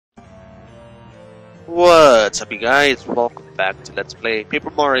What's up, you guys? Welcome back to Let's Play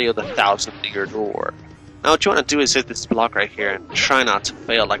Paper Mario the Thousand Year Door. Now what you want to do is hit this block right here and try not to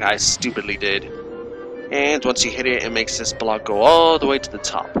fail like I stupidly did. And once you hit it, it makes this block go all the way to the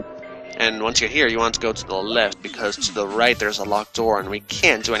top. And once you're here, you want to go to the left because to the right there's a locked door and we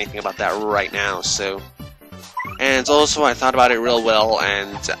can't do anything about that right now, so... And also I thought about it real well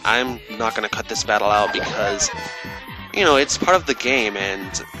and I'm not going to cut this battle out because, you know, it's part of the game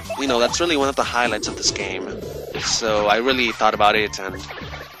and... You know, that's really one of the highlights of this game. So I really thought about it, and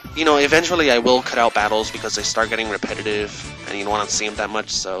you know, eventually I will cut out battles because they start getting repetitive, and you don't want to see them that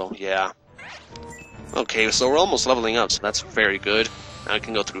much. So yeah. Okay, so we're almost leveling up, so that's very good. Now I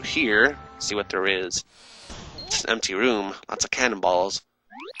can go through here, see what there is. It's an empty room, lots of cannonballs.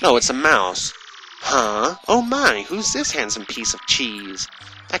 Oh, it's a mouse. Huh? Oh my, who's this handsome piece of cheese?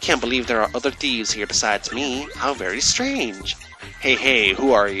 I can't believe there are other thieves here besides me. How very strange. Hey,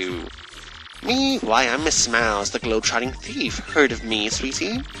 who are you? Me? Why, I'm Miss Mowz, the globe-trotting thief. Heard of me,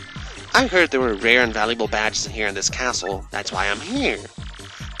 sweetie? I heard there were rare and valuable badges here in this castle. That's why I'm here.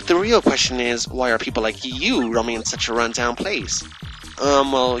 But the real question is, why are people like you roaming in such a run-down place?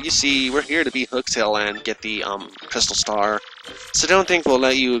 Well, you see, we're here to beat Hooktail and get the, Crystal Star. So don't think we'll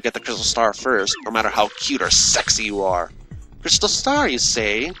let you get the Crystal Star first, no matter how cute or sexy you are. Crystal Star, you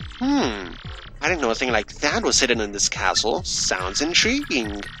say? I didn't know a thing like that was hidden in this castle. Sounds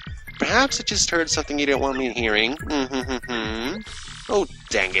intriguing. Perhaps I just heard something you didn't want me hearing. Oh,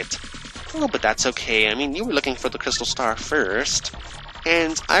 dang it. Oh, but that's okay. I mean, you were looking for the Crystal Star first.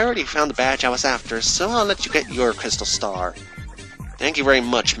 And I already found the badge I was after, so I'll let you get your Crystal Star. Thank you very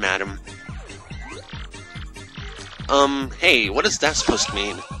much, madam. Hey, what is that supposed to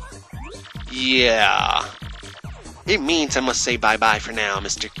mean? Yeah. It means I must say bye-bye for now,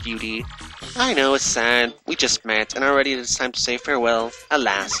 Mr. Cutie. I know, it's sad. We just met, and already it's time to say farewell.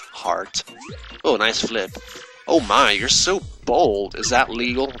 Alas, heart. Oh, nice flip. Oh my, you're so bold. Is that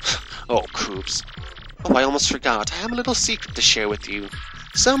legal? Oh, Koops. Oh, I almost forgot. I have a little secret to share with you.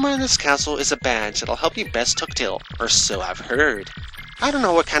 Somewhere in this castle is a badge that'll help you best Hooktail, or so I've heard. I don't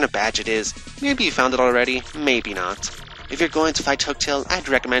know what kind of badge it is. Maybe you found it already, maybe not. If you're going to fight Hooktail, I'd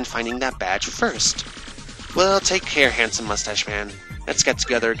recommend finding that badge first. Well, take care, handsome mustache man. Let's get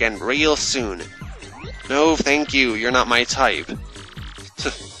together again real soon. No, thank you. You're not my type.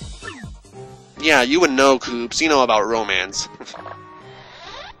 Yeah, you would know, Koops. You know about romance.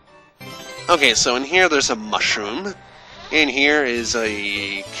 Okay, so in here there's a mushroom. In here is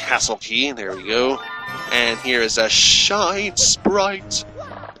a castle key. There we go. And here is a shine sprite.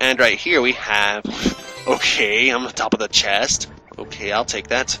 And right here we have... Okay, on the top of the chest. Okay, I'll take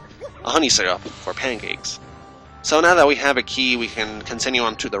that. A honey syrup for pancakes. So now that we have a key, we can continue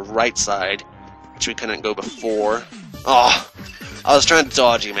on to the right side, which we couldn't go before. Oh, I was trying to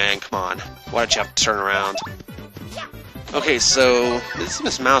dodge you, man. Come on. Why did you have to turn around? Okay, so this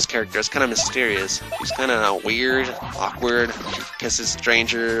Miss Mowz character is kind of mysterious. She's kind of weird, awkward, she kisses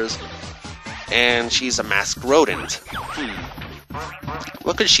strangers, and she's a masked rodent.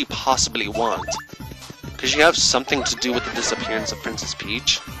 What could she possibly want? Could she have something to do with the disappearance of Princess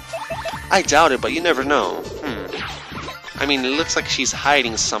Peach? I doubt it, but you never know. I mean, it looks like she's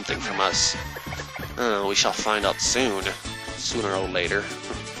hiding something from us. We shall find out soon. Sooner or later.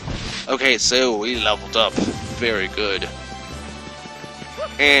 Okay, so we leveled up. Very good.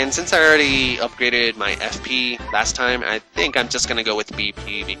 And since I already upgraded my FP last time, I think I'm just gonna go with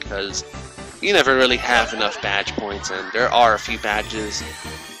BP because you never really have enough badge points, and there are a few badges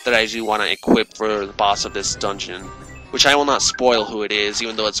that I do want to equip for the boss of this dungeon. Which I will not spoil who it is,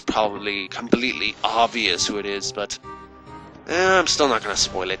 even though it's probably completely obvious who it is, but I'm still not going to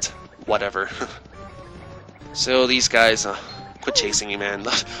spoil it. Whatever. So these guys, quit chasing me, man.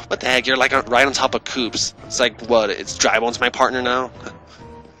 What the heck, you're like right on top of Koops. It's like, what, it's Drybone's my partner now?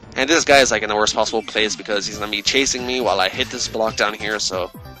 And this guy is like in the worst possible place because he's going to be chasing me while I hit this block down here,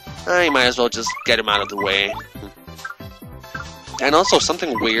 so I might as well just get him out of the way. And also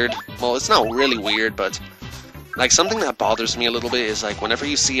something weird, well, it's not really weird, but like, something that bothers me a little bit is, like, whenever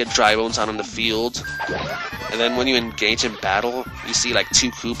you see a Drybones out on the field, and then when you engage in battle, you see, like,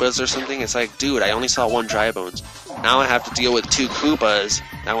 2 Koopas or something, it's like, dude, I only saw 1 Drybones. Now I have to deal with 2 Koopas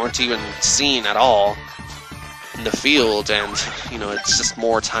that weren't even seen at all in the field, and, you know, it's just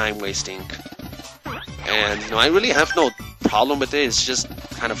more time wasting. And, you know, I really have no problem with it, it's just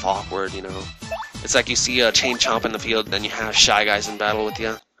kind of awkward, you know. It's like you see a Chain Chomp in the field, then you have Shy Guys in battle with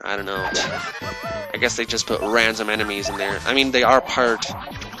you. I don't know. I guess they just put random enemies in there. I mean, they are part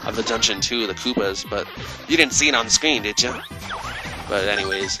of the dungeon too, the Koopas, but you didn't see it on the screen, did you? But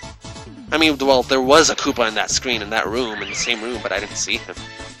anyways. I mean, well, there was a Koopa in that screen, in that room, in the same room, but I didn't see him.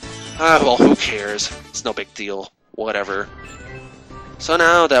 Ah, well, who cares? It's no big deal. Whatever. So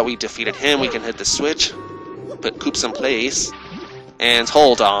now that we defeated him, we can hit the switch, put Koops in place, and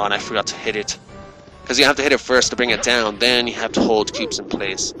hold on, I forgot to hit it. Because you have to hit it first to bring it down, then you have to hold Koops in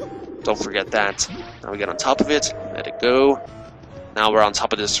place. Don't forget that. Now we get on top of it, let it go. Now we're on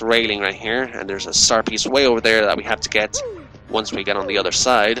top of this railing right here, and there's a star piece way over there that we have to get once we get on the other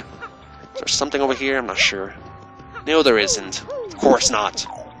side. Is there something over here? I'm not sure. No, there isn't. Of course not.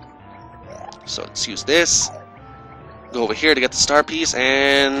 So let's use this. Go over here to get the star piece,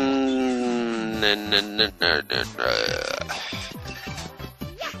 and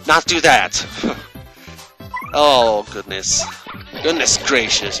not do that. Oh goodness, goodness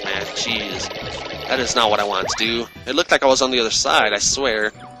gracious, man, jeez, that is not what I wanted to do. It looked like I was on the other side, I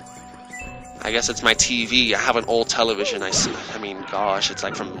swear. I guess it's my TV. I have an old television. I mean, gosh, it's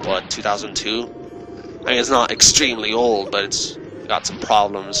like from what, 2002? I mean, it's not extremely old, but it's got some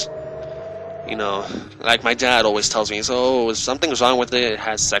problems. You know, like my dad always tells me, so if something's wrong with it, it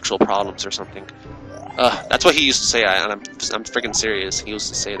has sexual problems or something. That's what he used to say, and I'm freaking serious. He used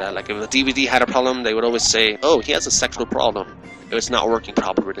to say that, like, if a DVD had a problem, they would always say, oh, he has a sexual problem, if it's not working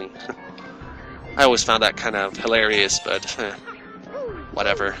properly. I always found that kind of hilarious, but,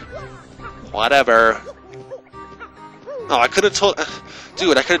 whatever. Whatever. Oh, I could have told...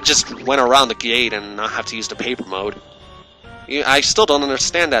 Dude, I could have just went around the gate and not have to use the paper mode. I still don't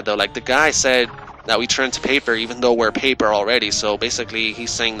understand that, though. Like, the guy said that we turn to paper even though we're paper already, so basically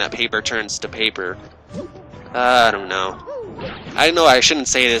he's saying that paper turns to paper. I don't know. I know I shouldn't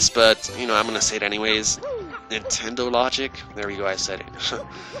say this, but, you know, I'm gonna say it anyways. Nintendo logic? There we go, I said it.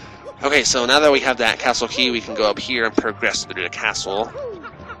 Okay, so now that we have that castle key, we can go up here and progress through the castle.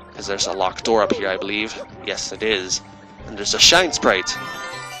 Because there's a locked door up here, I believe. Yes, it is. And there's a shine sprite.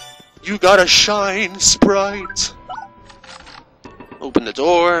 You got a shine sprite! Open the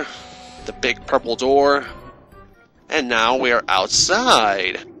door, the big purple door, and now we're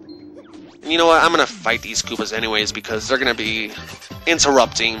outside. You know what, I'm gonna fight these Koopas anyways because they're gonna be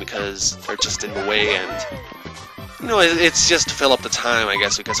interrupting because they're just in the way, and you know, it's just to fill up the time, I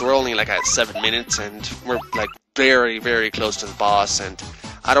guess, because we're only like at 7 minutes and we're like very, very close to the boss, and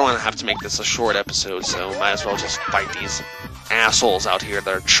I don't want to have to make this a short episode, so might as well just fight these assholes out here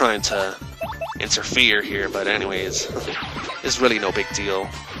that are trying to interfere here. But anyways, it's really no big deal.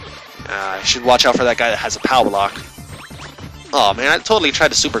 I should watch out for that guy that has a power block. Oh man, I totally tried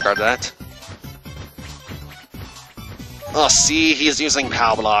to super guard that. Oh, see, he's using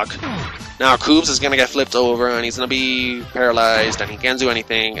power block. Now Koops is gonna get flipped over and he's gonna be paralyzed and he can't do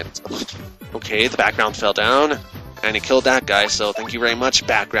anything. Okay, the background fell down and he killed that guy, so thank you very much,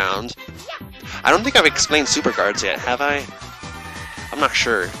 background. I don't think I've explained super guards yet, have I? I'm not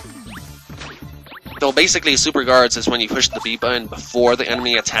sure. So basically, super guards is when you push the B button before the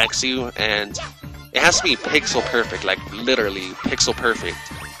enemy attacks you, and it has to be pixel perfect, like literally pixel perfect.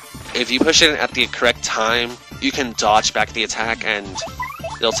 If you push it at the correct time, you can dodge back the attack and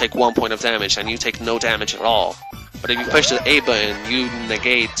it'll take 1 point of damage and you take no damage at all. But if you push the A button, you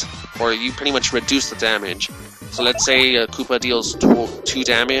negate, or you pretty much reduce the damage. So let's say a Koopa deals 2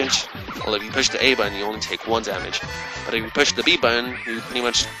 damage, well if you push the A button you only take 1 damage. But if you push the B button, you pretty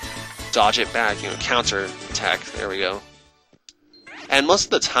much dodge it back, you know, counter attack, there we go. And most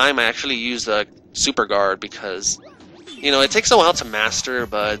of the time I actually use the super guard because, you know, it takes a while to master,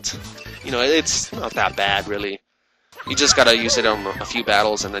 but, you know, it's not that bad really. You just gotta use it on a few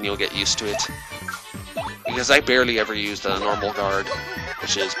battles and then you'll get used to it. Because I barely ever use the normal guard,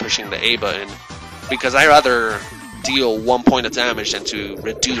 which is pushing the A button, because I rather deal 1 point of damage than to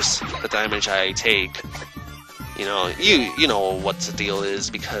reduce the damage I take. You know, you know what the deal is,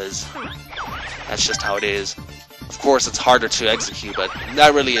 because that's just how it is. Of course, it's harder to execute, but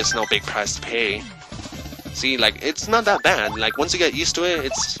that really is no big price to pay. See, like, it's not that bad. Like, once you get used to it,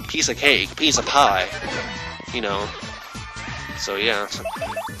 it's piece of cake, piece of pie. You know. So, yeah.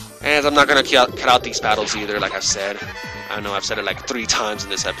 And I'm not gonna cut out these battles either, like I've said. I know I've said it like 3 times in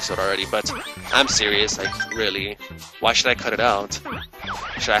this episode already, but I'm serious, like, really. Why should I cut it out?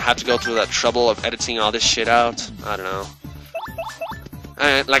 Should I have to go through that trouble of editing all this shit out? I don't know.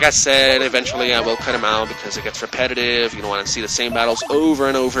 And like I said, eventually I will cut them out because it gets repetitive. You don't want to see the same battles over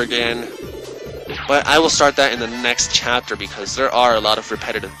and over again. But I will start that in the next chapter because there are a lot of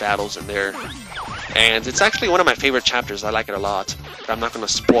repetitive battles in there. And it's actually one of my favorite chapters. I like it a lot. But I'm not going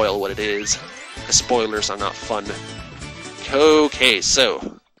to spoil what it is, because spoilers are not fun. Okay,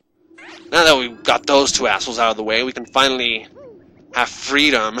 so now that we've got those 2 assholes out of the way, we can finally have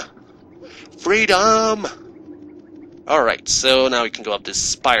freedom. Freedom! Alright, so now we can go up this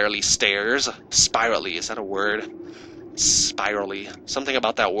spirally stairs. Spirally, is that a word? spirally. Something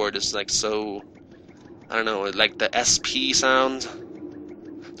about that word is like so, I don't know, like the SP sound.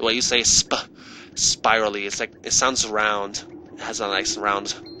 The way you say spirally, it's like, it sounds round. It has a nice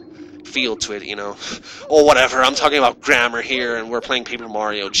round feel to it, you know. Or whatever, I'm talking about grammar here, and we're playing Paper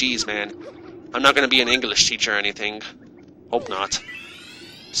Mario. Jeez, man. I'm not going to be an English teacher or anything. Hope not.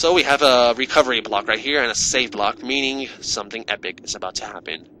 So we have a recovery block right here, and a save block, meaning something epic is about to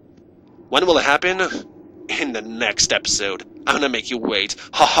happen. When will it happen? In the next episode. I'm going to make you wait.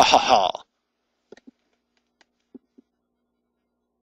 Ha ha ha ha.